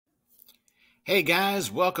Hey guys,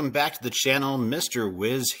 welcome back to the channel. Mr.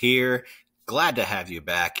 Wiz here. Glad to have you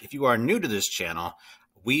back. If you are new to this channel,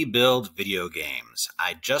 we build video games.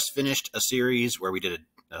 I just finished a series where we did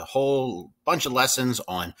a whole bunch of lessons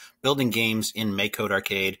on building games in MakeCode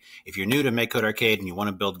Arcade. If you're new to MakeCode Arcade and you want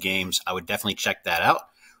to build games, I would definitely check that out.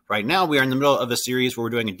 Right now, we are in the middle of a series where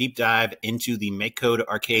we're doing a deep dive into the MakeCode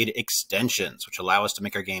Arcade extensions, which allow us to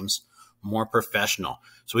make our games more professional.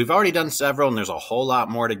 So we've already done several, and there's a whole lot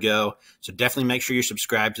more to go. So definitely make sure you're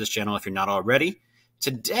subscribed to this channel if you're not already.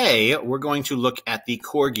 Today, we're going to look at the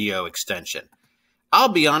Corgio extension. I'll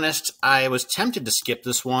be honest, I was tempted to skip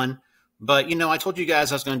this one, but I told you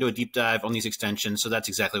guys I was going to do a deep dive on these extensions, so that's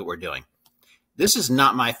exactly what we're doing. This is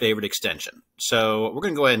not my favorite extension, so we're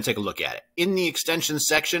going to go ahead and take a look at it. In the extensions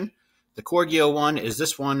section, the Corgio one is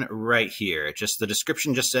this one right here. The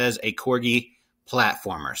description just says a Corgi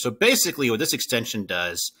platformer. So basically what this extension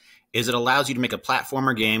does is it allows you to make a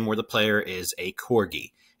platformer game where the player is a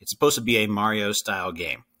Corgi. It's supposed to be a Mario style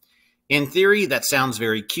game. In theory, that sounds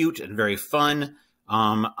very cute and very fun.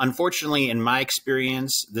 Unfortunately, in my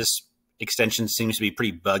experience, this extension seems to be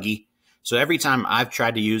pretty buggy. So every time I've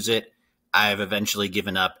tried to use it, I've eventually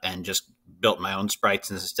given up and just built my own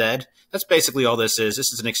sprites instead. That's basically all this is.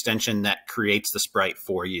 This is an extension that creates the sprite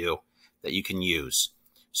for you that you can use.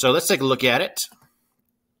 So let's take a look at it.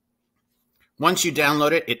 Once you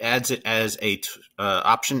download it, it adds it as a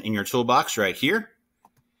option in your toolbox right here.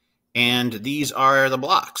 And these are the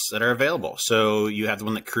blocks that are available. So you have the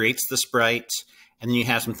one that creates the sprite, and then you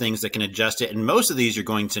have some things that can adjust it. And most of these you're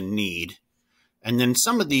going to need. And then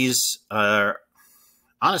some of these are,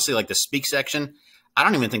 honestly, like the speak section. I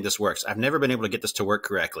don't even think this works. I've never been able to get this to work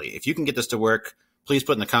correctly. If you can get this to work, please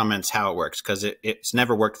put in the comments how it works, because it's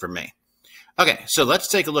never worked for me. Okay, so let's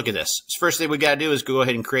take a look at this. First thing we got to do is go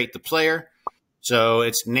ahead and create the player. So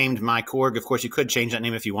it's named MyCorg. Of course, you could change that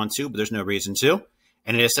name if you want to, but there's no reason to.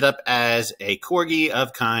 And it is set up as a Corgi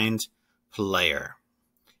of kind player.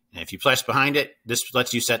 And if you press behind it, this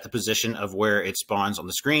lets you set the position of where it spawns on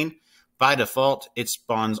the screen. By default, it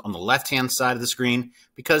spawns on the left-hand side of the screen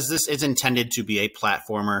because this is intended to be a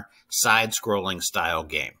platformer, side-scrolling style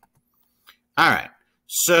game. All right,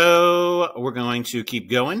 so we're going to keep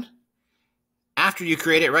going. After you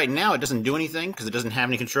create it, right now, it doesn't do anything because it doesn't have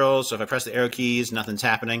any controls. So if I press the arrow keys, nothing's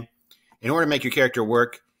happening. In order to make your character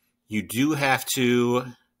work, you do have to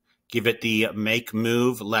give it the make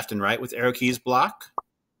move left and right with arrow keys block.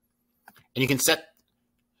 And you can set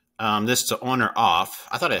this to on or off.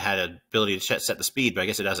 I thought it had an ability to set the speed, but I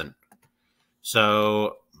guess it doesn't.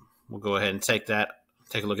 So we'll go ahead and take a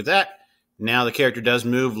look at that. Now the character does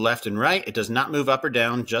move left and right. It does not move up or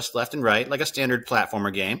down, just left and right, like a standard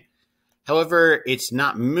platformer game. However, it's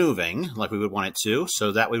not moving like we would want it to,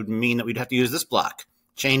 so that would mean that we'd have to use this block.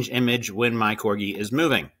 Change image when my Corgi is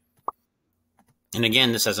moving. And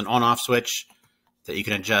again, this has an on-off switch that you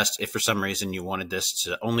can adjust if for some reason you wanted this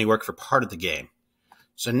to only work for part of the game.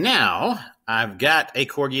 So now I've got a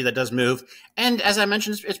Corgi that does move, and as I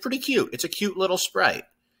mentioned, it's pretty cute. It's a cute little sprite.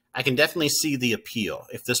 I can definitely see the appeal.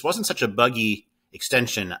 If this wasn't such a buggy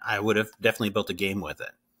extension, I would have definitely built a game with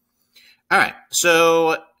it. All right,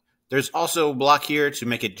 so there's also a block here to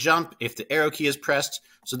make it jump if the arrow key is pressed.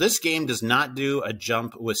 So this game does not do a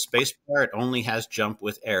jump with spacebar. It only has jump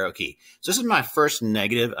with arrow key. So this is my first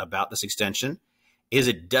negative about this extension, is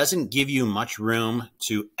it doesn't give you much room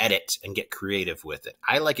to edit and get creative with it.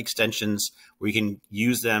 I like extensions where you can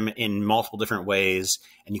use them in multiple different ways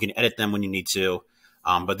and you can edit them when you need to.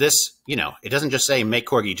 But this, it doesn't just say make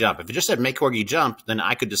Corgi jump. If it just said make Corgi jump, then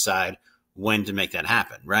I could decide when to make that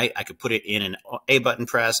happen, right? I could put it in an A button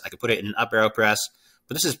press. I could put it in an up arrow press,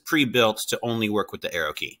 but this is pre-built to only work with the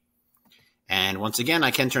arrow key. And once again,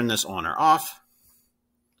 I can turn this on or off,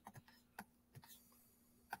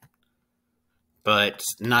 but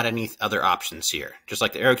not any other options here. Just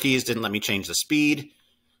like the arrow keys didn't let me change the speed,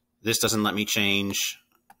 this doesn't let me change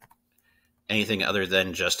anything other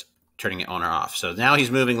than just turning it on or off. So now he's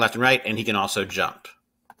moving left and right, and he can also jump.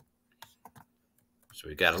 So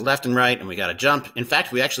we've got a left and right, and we got a jump. In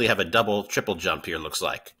fact, we actually have a double, triple jump here, looks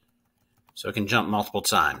like. So it can jump multiple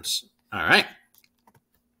times. All right.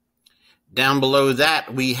 Down below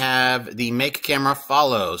that, we have the make camera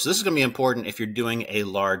follow. So this is going to be important if you're doing a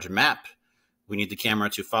large map. We need the camera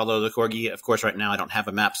to follow the Corgi. Of course, right now I don't have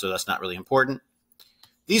a map, so that's not really important.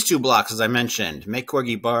 These two blocks, as I mentioned, make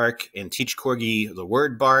Corgi bark and teach Corgi the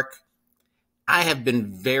word bark. I have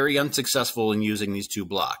been very unsuccessful in using these two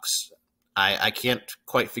blocks. I can't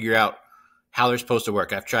quite figure out how they're supposed to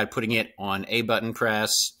work. I've tried putting it on a button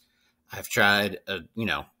press. I've tried,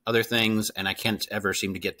 other things, and I can't ever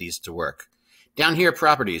seem to get these to work. Down here,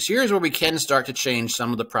 properties. Here's where we can start to change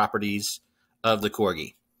some of the properties of the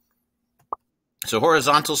Corgi. So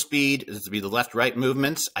horizontal speed is to be the left-right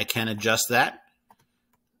movements. I can adjust that.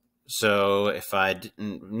 So if I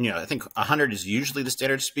think 100 is usually the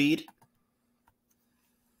standard speed.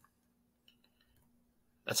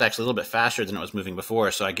 That's actually a little bit faster than it was moving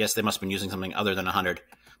before, so I guess they must have been using something other than 100.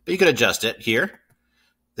 But you could adjust it here.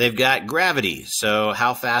 They've got gravity, so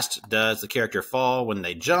how fast does the character fall when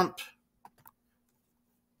they jump?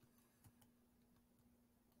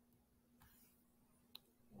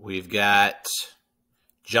 We've got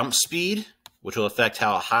jump speed, which will affect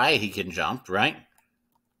how high he can jump, right?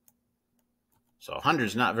 So 100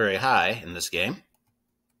 is not very high in this game.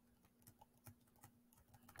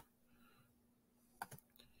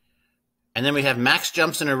 And then we have max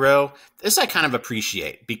jumps in a row. This I kind of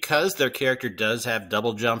appreciate. Because their character does have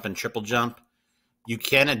double jump and triple jump, you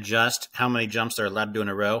can adjust how many jumps they're allowed to do in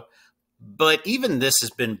a row. But even this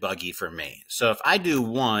has been buggy for me. So if I do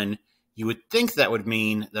one, you would think that would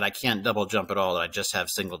mean that I can't double jump at all, that I just have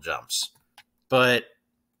single jumps. But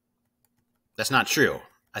that's not true.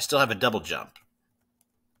 I still have a double jump.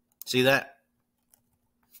 See that?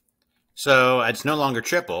 So it's no longer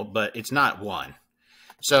triple, but it's not one.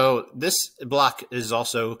 So this block is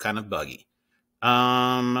also kind of buggy.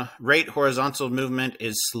 Rate horizontal movement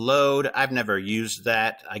is slowed. I've never used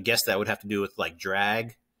that. I guess that would have to do with like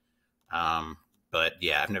drag. But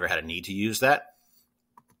yeah, I've never had a need to use that.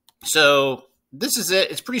 So this is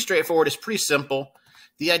it. It's pretty straightforward. It's pretty simple.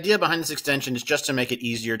 The idea behind this extension is just to make it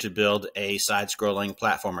easier to build a side-scrolling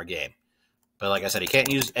platformer game. But like I said, I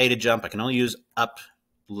can't use A to jump. I can only use up,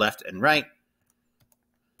 left, and right.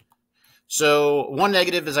 So one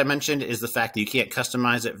negative, as I mentioned, is the fact that you can't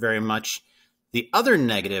customize it very much. The other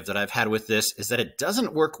negative that I've had with this is that it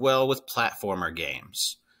doesn't work well with platformer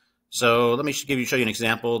games. So let me show you an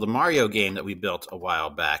example. The Mario game that we built a while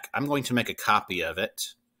back, I'm going to make a copy of it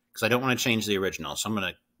because I don't want to change the original. So I'm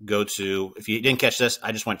going to go to, if you didn't catch this,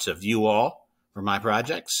 I just went to View All for my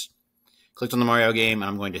projects. Clicked on the Mario game, and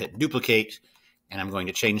I'm going to hit Duplicate, and I'm going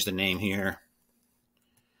to change the name here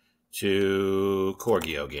to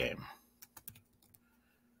Corgio game.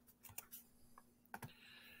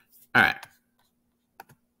 All right.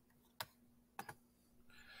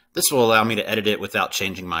 This will allow me to edit it without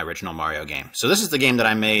changing my original Mario game. So this is the game that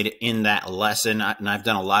I made in that lesson, and I've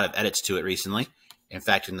done a lot of edits to it recently. In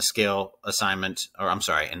fact, in the scale assignment, or I'm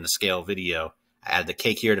sorry, in the scale video, I added the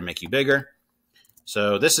cake here to make you bigger.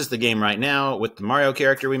 So this is the game right now with the Mario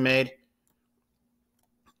character we made.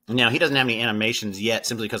 Now, he doesn't have any animations yet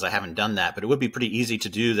simply because I haven't done that, but it would be pretty easy to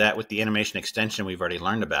do that with the animation extension we've already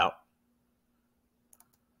learned about.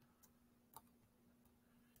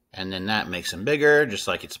 And then that makes him bigger, just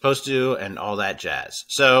like it's supposed to, and all that jazz.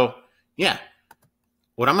 So, yeah.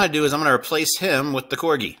 What I'm going to do is I'm going to replace him with the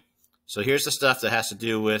Corgi. So here's the stuff that has to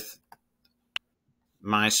do with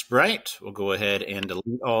my sprite. We'll go ahead and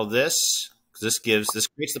delete all this. This creates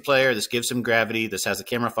the player, this gives him gravity, this has the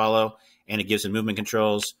camera follow, and it gives him movement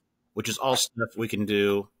controls, which is all stuff we can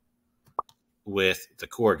do with the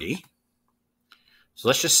Corgi. So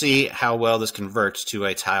let's just see how well this converts to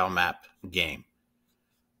a tile map game.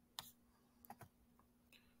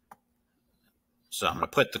 So I'm going to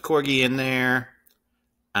put the Corgi in there.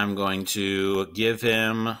 I'm going to give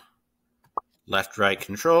him left-right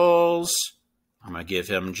controls. I'm going to give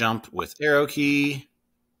him jump with arrow key.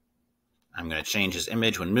 I'm going to change his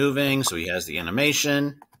image when moving so he has the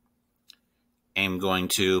animation. I'm going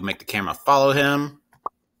to make the camera follow him.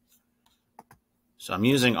 So I'm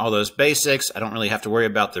using all those basics. I don't really have to worry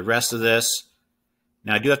about the rest of this.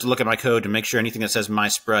 Now I do have to look at my code to make sure anything that says my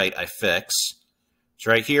sprite I fix. So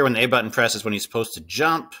right here, when the A button presses when he's supposed to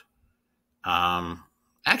jump.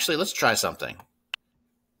 Actually, let's try something.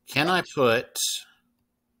 Can I put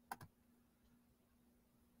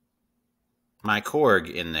my Corg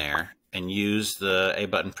in there and use the A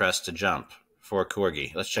button press to jump for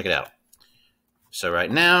Corgi? Let's check it out. So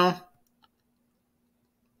right now,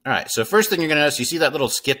 all right, so first thing you're going to notice, you see that little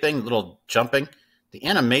skipping, little jumping? The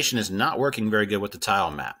animation is not working very good with the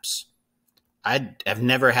tile maps. I have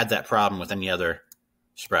never had that problem with any other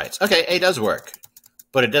sprites. Okay, A does work,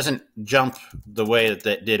 but it doesn't jump the way that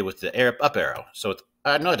it did with the up arrow. So,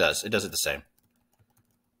 no, it does. It does it the same.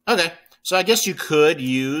 Okay, so I guess you could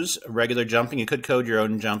use regular jumping. You could code your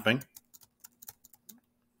own jumping.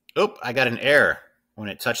 Oh, I got an error when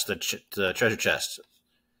it touched the treasure chest.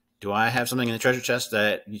 Do I have something in the treasure chest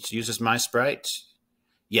that uses my sprite?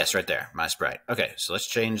 Yes, right there, my sprite. Okay, so let's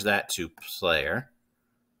change that to player.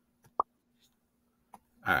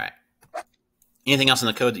 All right. Anything else in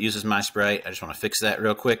the code that uses my sprite? I just want to fix that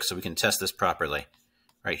real quick so we can test this properly.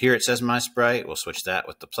 Right here it says my sprite. We'll switch that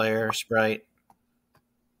with the player sprite.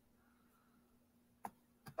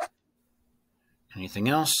 Anything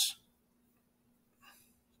else?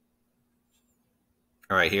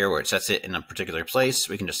 All right, here where it sets it in a particular place,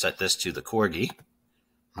 we can just set this to the Corgi,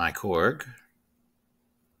 my Corg.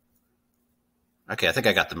 Okay, I think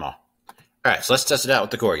I got them all. All right, so let's test it out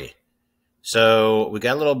with the Corgi. So we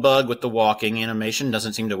got a little bug with the walking animation.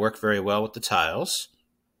 Doesn't seem to work very well with the tiles.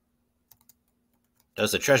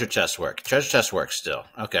 Does the treasure chest work? Treasure chest works still.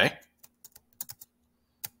 Okay.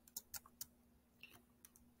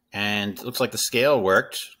 And it looks like the scale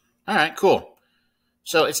worked. All right, cool.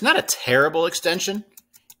 So it's not a terrible extension.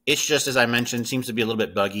 It's just, as I mentioned, seems to be a little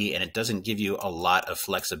bit buggy, and it doesn't give you a lot of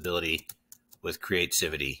flexibility with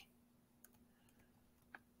creativity.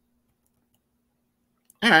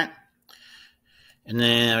 All right. And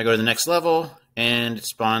then I go to the next level, and it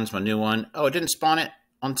spawns my new one. Oh, it didn't spawn it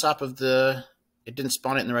on top of the... It didn't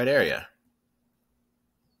spawn it in the right area.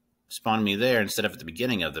 It spawned me there instead of at the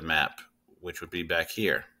beginning of the map, which would be back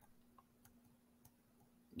here.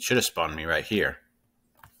 It should have spawned me right here.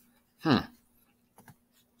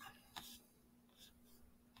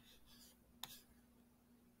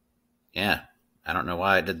 Yeah, I don't know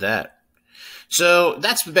why I did that. So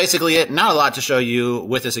that's basically it. Not a lot to show you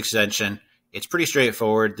with this extension. It's pretty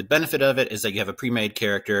straightforward. The benefit of it is that you have a pre-made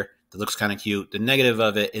character that looks kind of cute. The negative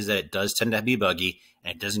of it is that it does tend to be buggy,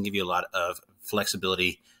 and it doesn't give you a lot of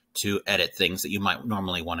flexibility to edit things that you might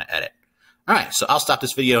normally want to edit. All right, so I'll stop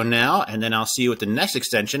this video now, and then I'll see you with the next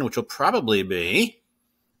extension, which will probably be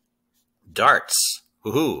darts.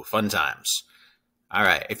 Woohoo, fun times. All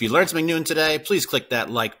right, if you learned something new today, please click that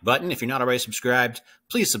like button. If you're not already subscribed,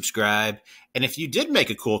 please subscribe. And if you did make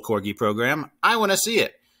a cool Corgi program, I want to see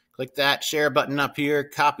it. Click that share button up here,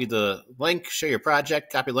 copy the link, share your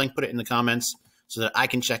project, copy the link, put it in the comments so that I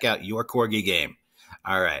can check out your Corgi game.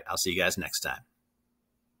 All right, I'll see you guys next time.